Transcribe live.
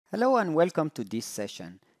Hello and welcome to this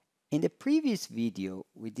session. In the previous video,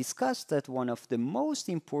 we discussed that one of the most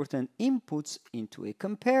important inputs into a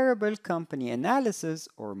comparable company analysis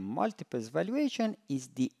or multiples valuation is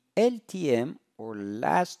the LTM or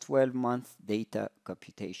last 12-month data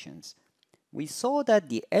computations. We saw that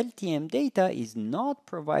the LTM data is not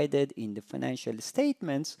provided in the financial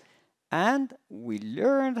statements, and we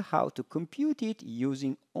learned how to compute it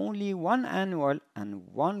using only one annual and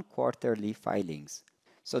one quarterly filings.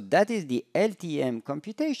 So that is the LTM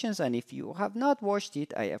computations, and if you have not watched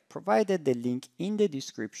it, I have provided the link in the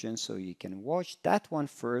description so you can watch that one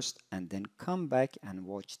first and then come back and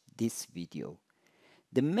watch this video.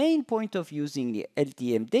 The main point of using the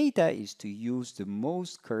LTM data is to use the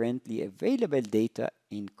most currently available data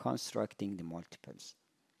in constructing the multiples.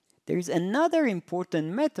 There is another important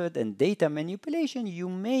method and data manipulation you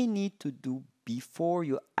may need to do before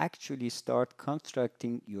you actually start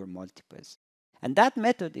constructing your multiples. And that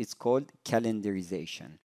method is called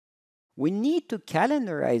calendarization. We need to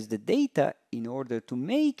calendarize the data in order to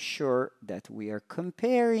make sure that we are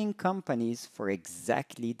comparing companies for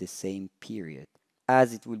exactly the same period.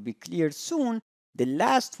 As it will be clear soon, the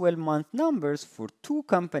last 12-month numbers for two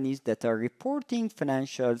companies that are reporting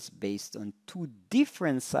financials based on two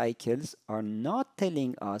different cycles are not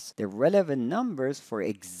telling us the relevant numbers for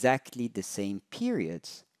exactly the same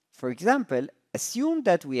periods. For example, assume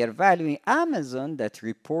that we are valuing Amazon that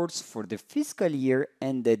reports for the fiscal year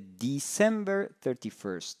ended December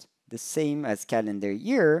 31st, the same as calendar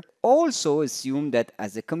year. Also assume that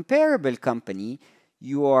as a comparable company,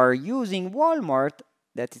 you are using Walmart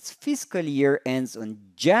that its fiscal year ends on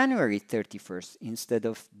January 31st instead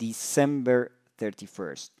of December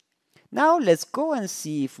 31st. Now let's go and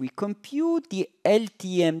see if we compute the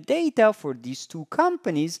LTM data for these two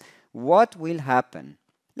companies, what will happen.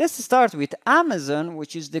 Let's start with Amazon,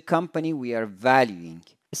 which is the company we are valuing.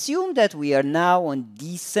 Assume that we are now on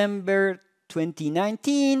December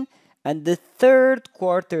 2019 and the third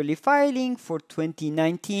quarterly filing for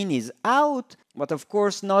 2019 is out, but of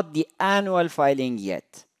course not the annual filing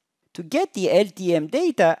yet. To get the LTM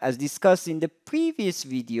data, as discussed in the previous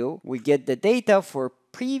video, we get the data for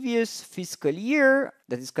previous fiscal year,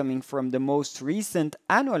 that is coming from the most recent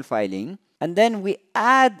annual filing, and then we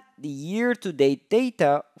add the year-to-date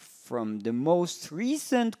data from the most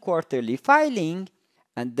recent quarterly filing,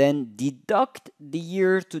 and then deduct the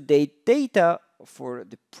year-to-date data for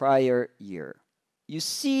the prior year. You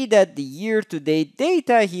see that the year-to-date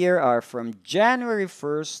data here are from January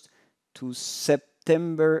 1st to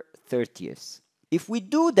September 30th. If we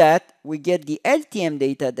do that, we get the LTM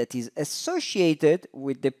data that is associated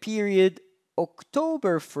with the period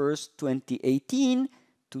October 1st, 2018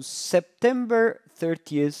 to September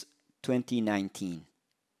 30th, 2019.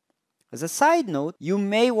 As a side note, you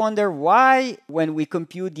may wonder why, when we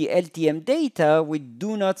compute the LTM data, we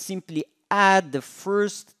do not simply add the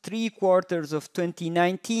first 3 quarters of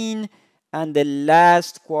 2019 and the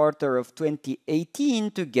last quarter of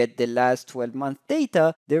 2018 to get the last 12-month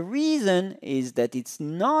data. The reason is that it's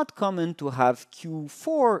not common to have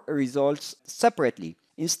Q4 results separately.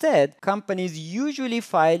 Instead, companies usually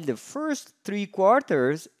file the first 3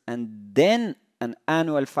 quarters and then an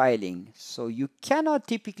annual filing. So you cannot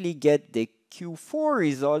typically get the Q4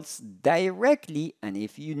 results directly, and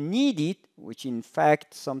if you need it, which in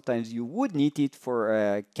fact sometimes you would need it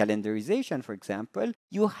for calendarization, for example,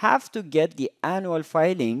 you have to get the annual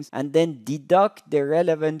filings and then deduct the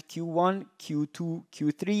relevant Q1, Q2,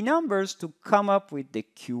 Q3 numbers to come up with the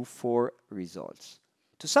Q4 results.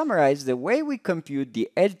 To summarize, the way we compute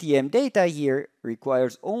the LTM data here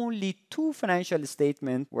requires only 2 financial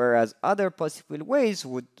statements, whereas other possible ways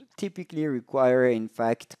would typically require, in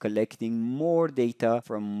fact, collecting more data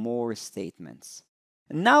from more statements.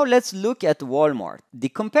 Now let's look at Walmart, the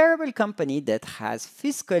comparable company that has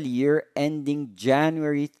fiscal year ending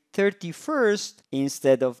January 31st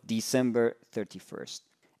instead of December 31st.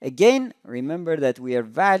 Again, remember that we are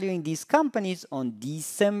valuing these companies on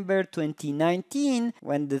December 2019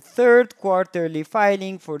 when the third quarterly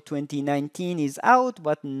filing for 2019 is out,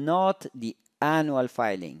 but not the annual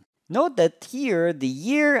filing. Note that here the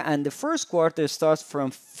year and the first quarter starts from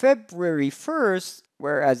February 1st,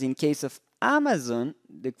 whereas in case of Amazon,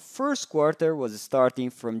 the first quarter was starting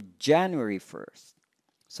from January 1st.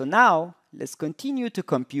 So now let's continue to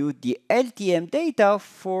compute the LTM data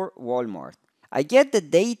for Walmart. I get the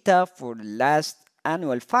data for the last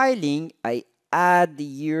annual filing, I add the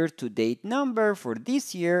year-to-date number for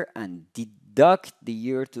this year and deduct the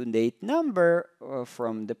year-to-date number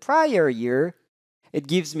from the prior year. It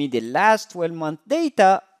gives me the last 12-month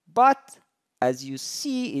data, but as you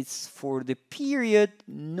see, it's for the period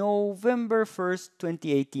November 1st,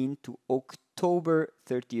 2018 to October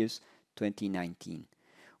 30th, 2019,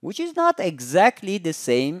 which is not exactly the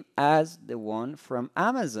same as the one from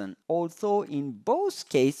Amazon, although in both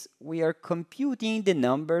cases we are computing the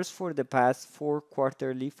numbers for the past 4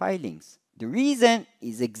 quarterly filings. The reason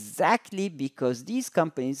is exactly because these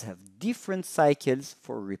companies have different cycles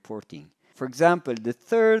for reporting. For example, the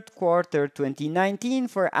third quarter 2019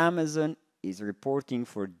 for Amazon is reporting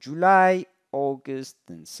for July, August,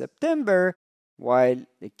 and September, while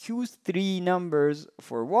the Q3 numbers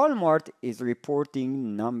for Walmart is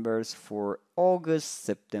reporting numbers for August,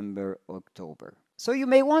 September, October. So you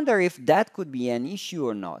may wonder if that could be an issue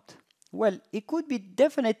or not. Well, it could be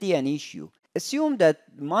definitely an issue. Assume that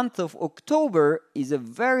the month of October is a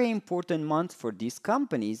very important month for these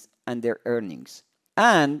companies and their earnings.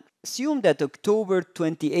 And assume that October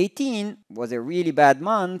 2018 was a really bad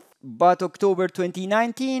month, but October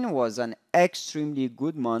 2019 was an extremely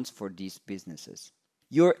good month for these businesses.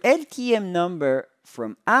 Your LTM number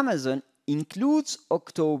from Amazon includes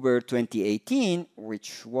October 2018,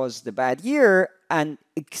 which was the bad year, and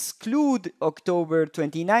exclude October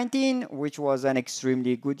 2019, which was an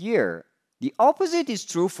extremely good year. The opposite is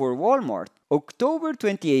true for Walmart. October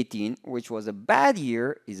 2018, which was a bad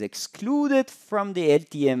year, is excluded from the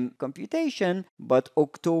LTM computation, but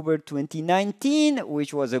October 2019,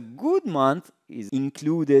 which was a good month, is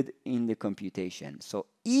included in the computation. So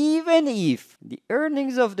even if the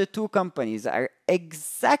earnings of the two companies are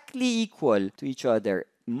exactly equal to each other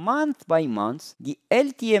month by month, the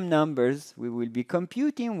LTM numbers we will be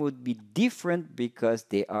computing would be different because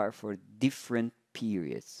they are for different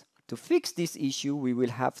periods. To fix this issue, we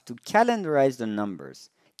will have to calendarize the numbers.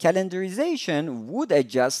 Calendarization would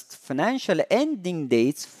adjust financial ending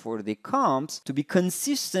dates for the comps to be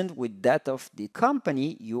consistent with that of the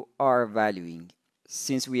company you are valuing.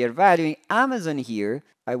 Since we are valuing Amazon here,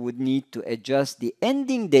 I would need to adjust the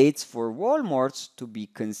ending dates for Walmart to be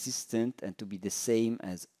consistent and to be the same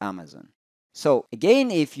as Amazon. So again,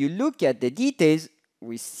 if you look at the details,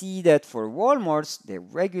 we see that for Walmart, the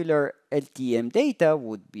regular LTM data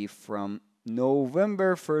would be from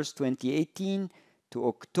November 1st, 2018 to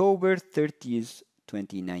October 30th,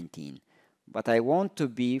 2019. But I want to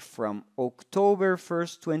be from October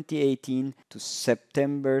 1st, 2018 to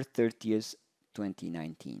September 30th,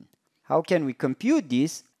 2019. How can we compute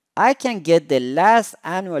this? I can get the last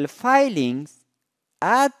annual filings,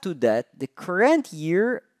 add to that the current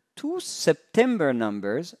year to September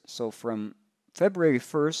numbers, so from February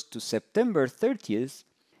 1st to September 30th,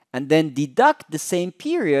 and then deduct the same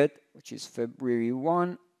period, which is February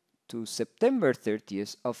 1 to September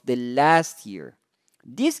 30th of the last year.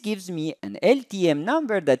 This gives me an LTM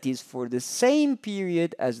number that is for the same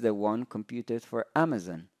period as the one computed for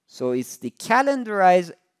Amazon. So it's the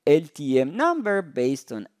calendarized LTM number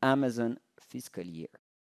based on Amazon fiscal year.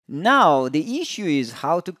 Now, the issue is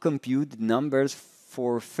how to compute the numbers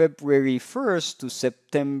for February 1st to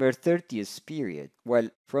September 30th period. Well,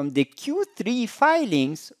 from the Q3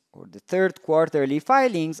 filings, or the third quarterly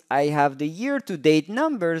filings, I have the year-to-date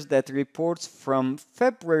numbers that reports from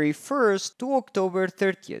February 1st to October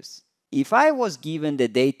 30th. If I was given the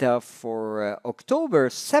data for October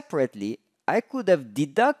separately, I could have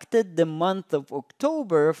deducted the month of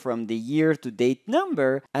October from the year-to-date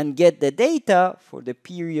number and get the data for the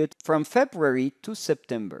period from February to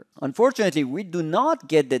September. Unfortunately, we do not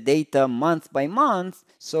get the data month by month,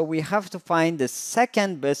 so we have to find the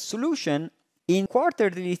second best solution. In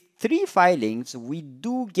quarterly 3 filings, we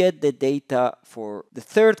do get the data for the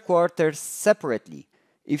third quarter separately.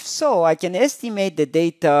 If so, I can estimate the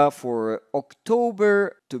data for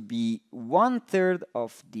October to be 1/3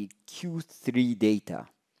 of the Q3 data.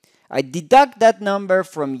 I deduct that number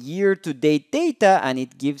from year-to-date data and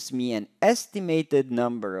it gives me an estimated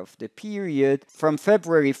number of the period from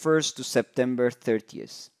February 1st to September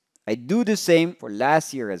 30th. I do the same for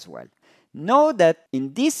last year as well. Note that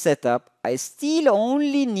in this setup, I still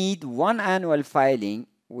only need one annual filing,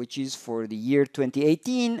 which is for the year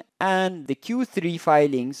 2018, and the Q3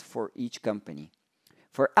 filings for each company.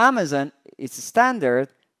 For Amazon, it's standard.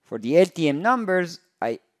 For the LTM numbers,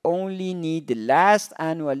 I only need the last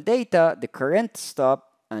annual data, the current stub,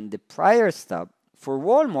 and the prior stub. For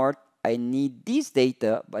Walmart, I need this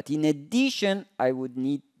data, but in addition, I would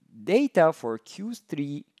need data for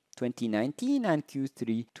Q3 2019 and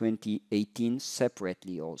Q3 2018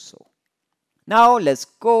 separately also. Now let's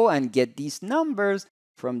go and get these numbers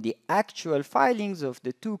from the actual filings of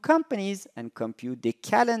the two companies and compute the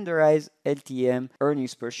calendarized LTM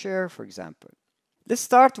earnings per share, for example. Let's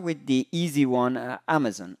start with the easy one,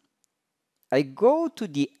 Amazon. I go to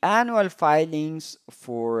the annual filings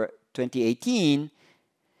for 2018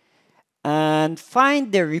 and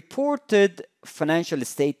find the reported financial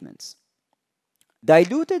statements.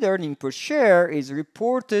 Diluted earnings per share is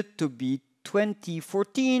reported to be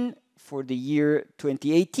 2014 for the year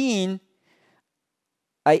 2018.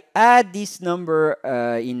 I add this number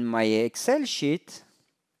in my Excel sheet.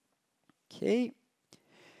 Okay.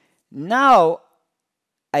 Now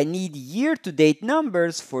I need year-to-date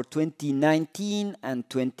numbers for 2019 and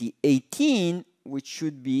 2018, which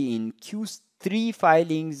should be in Q3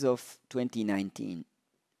 filings of 2019.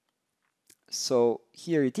 So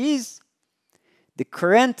here it is. The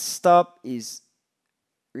current stop is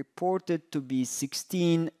reported to be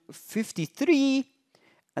 1653,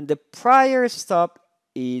 and the prior stop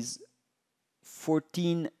is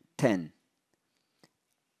 1410.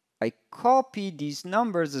 I copy these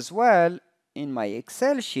numbers as well in my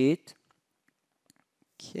Excel sheet.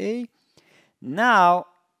 Okay. Now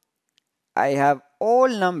I have all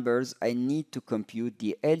numbers I need to compute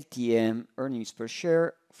the LTM earnings per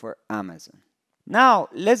share for Amazon. Now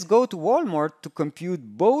let's go to Walmart to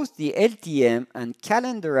compute both the LTM and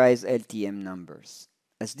calendarized LTM numbers.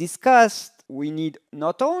 As discussed, we need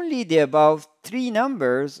not only the above three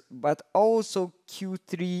numbers, but also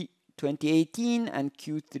Q3 2018 and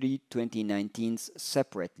Q3 2019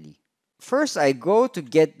 separately. First, I go to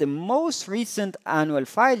get the most recent annual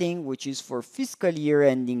filing, which is for fiscal year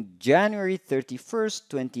ending January 31st,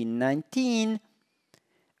 2019.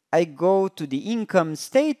 I go to the income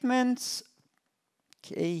statements.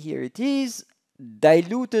 Okay, here it is.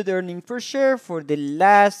 Diluted earnings per share for the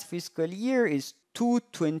last fiscal year is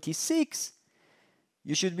 226.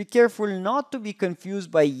 You should be careful not to be confused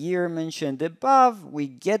by year mentioned above. We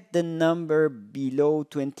get the number below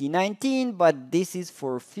 2019, but this is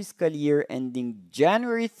for fiscal year ending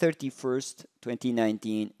January 31st,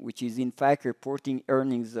 2019, which is in fact reporting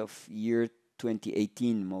earnings of year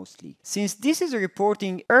 2018 mostly. Since this is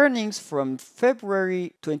reporting earnings from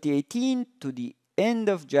February 2018 to the end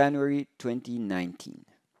of January 2019.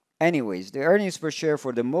 Anyways, the earnings per share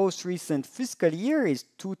for the most recent fiscal year is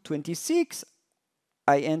 226.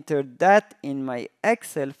 I entered that in my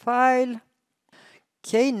Excel file.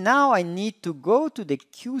 Okay, now I need to go to the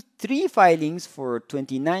Q3 filings for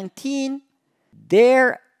 2019.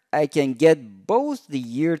 There I can get both the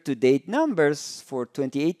year-to-date numbers for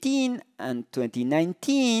 2018 and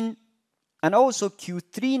 2019, and also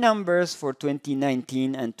Q3 numbers for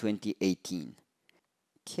 2019 and 2018.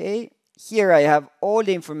 Okay, here I have all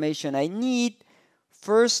the information I need.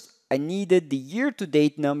 First, I needed the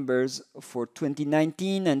year-to-date numbers for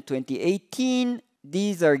 2019 and 2018.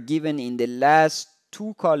 These are given in the last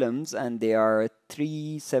two columns, and they are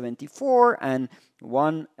 374 and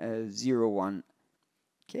 101.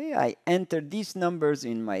 Okay, I entered these numbers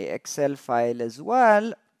in my Excel file as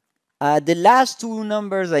well. The last two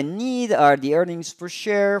numbers I need are the earnings per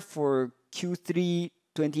share for Q3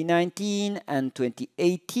 2019 and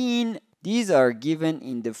 2018. These are given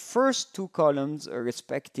in the first two columns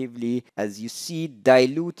respectively. As you see,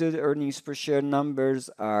 diluted earnings per share numbers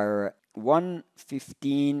are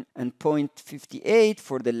 115 and 0.58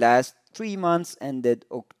 for the last 3 months ended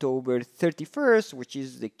October 31st, which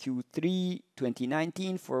is the Q3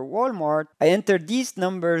 2019 for Walmart. I entered these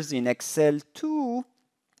numbers in Excel too,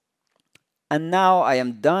 and now I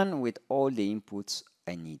am done with all the inputs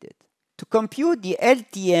I needed. To compute the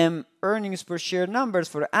LTM earnings per share numbers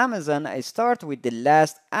for Amazon, I start with the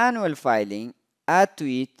last annual filing, add to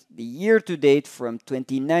it the year-to-date from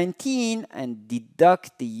 2019, and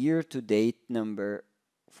deduct the year-to-date number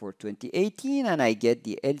for 2018, and I get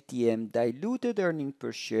the LTM diluted earnings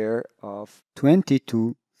per share of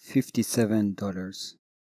 $22.57.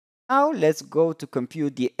 Now let's go to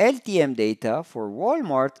compute the LTM data for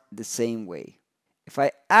Walmart the same way. If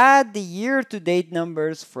I add the year-to-date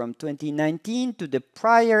numbers from 2019 to the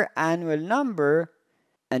prior annual number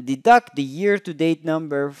and deduct the year-to-date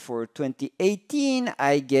number for 2018,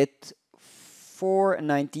 I get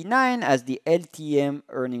 $4.99 as the LTM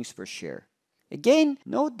earnings per share. Again,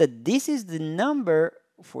 note that this is the number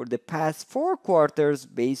for the past 4 quarters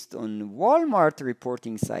based on Walmart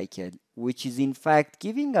reporting cycle, which is in fact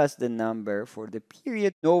giving us the number for the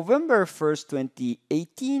period November 1st,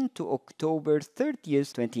 2018 to October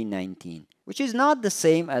 30th, 2019, which is not the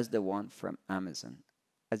same as the one from Amazon,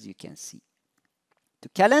 as you can see. To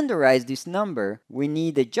calendarize this number, we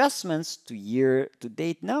need adjustments to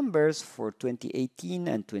year-to-date numbers for 2018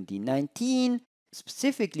 and 2019.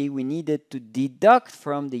 Specifically, we needed to deduct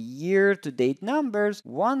from the year-to-date numbers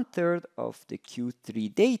 1/3 of the Q3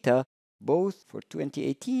 data, both for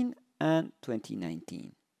 2018 and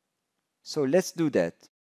 2019. So let's do that.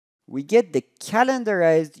 we get the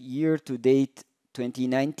calendarized year-to-date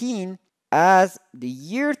 2019 as the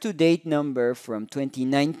year-to-date number from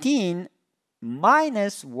 2019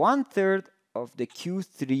 minus 1/3 of the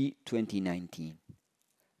Q3 2019.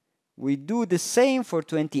 We do the same for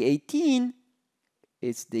 2018.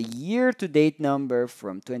 It's the year-to-date number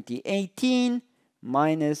from 2018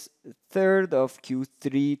 minus 1/3 of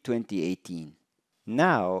Q3 2018.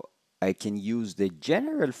 Now, I can use the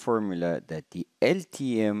general formula that the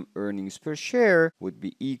LTM earnings per share would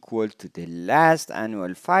be equal to the last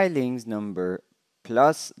annual filings number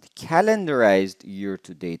plus the calendarized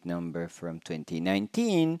year-to-date number from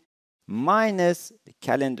 2019 minus the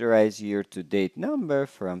calendarized year-to-date number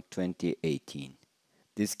from 2018.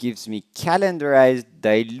 This gives me calendarized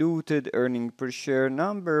diluted earnings per share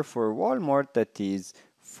number for Walmart that is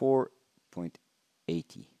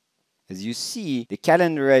 4.80. As you see, the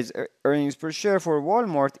calendarized earnings per share for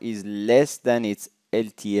Walmart is less than its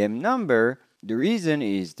LTM number. The reason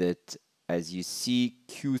is that, as you see,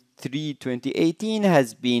 Q3 2018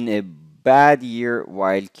 has been a bad year,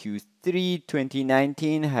 while Q3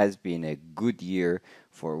 2019 has been a good year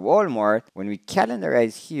for Walmart. When we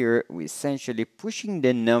calendarize here, we're essentially pushing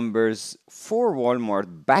the numbers for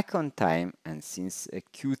Walmart back on time, and since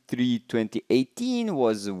Q3 2018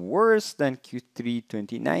 was worse than Q3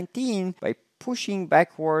 2019, by pushing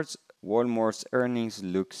backwards, Walmart's earnings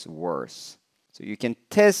looks worse. So you can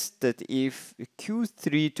test that if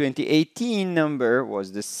Q3 2018 number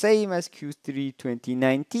was the same as Q3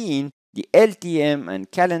 2019, the LTM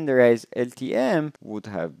and calendarized LTM would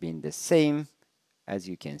have been the same, as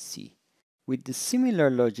you can see. With the similar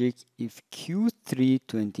logic, if Q3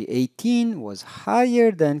 2018 was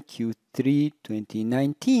higher than Q3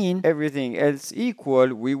 2019, everything else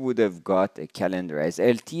equal, we would have got a calendarized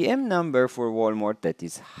LTM number for Walmart that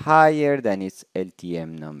is higher than its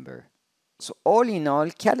LTM number. So all in all,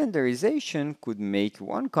 calendarization could make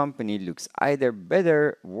one company looks either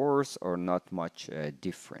better, worse, or not much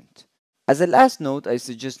different. As a last note, I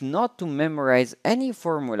suggest not to memorize any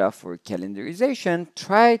formula for calendarization.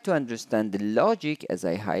 Try to understand the logic as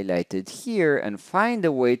I highlighted here and find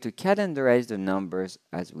a way to calendarize the numbers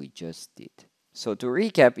as we just did. So to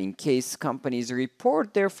recap, in case companies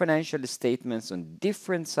report their financial statements on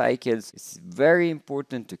different cycles, it's very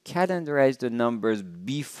important to calendarize the numbers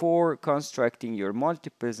before constructing your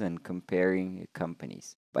multiples and comparing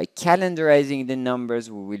companies. By calendarizing the numbers,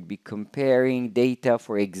 we will be comparing data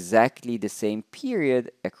for exactly the same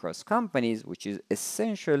period across companies, which is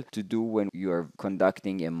essential to do when you are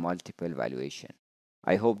conducting a multiple valuation.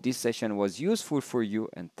 I hope this session was useful for you,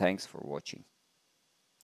 and thanks for watching.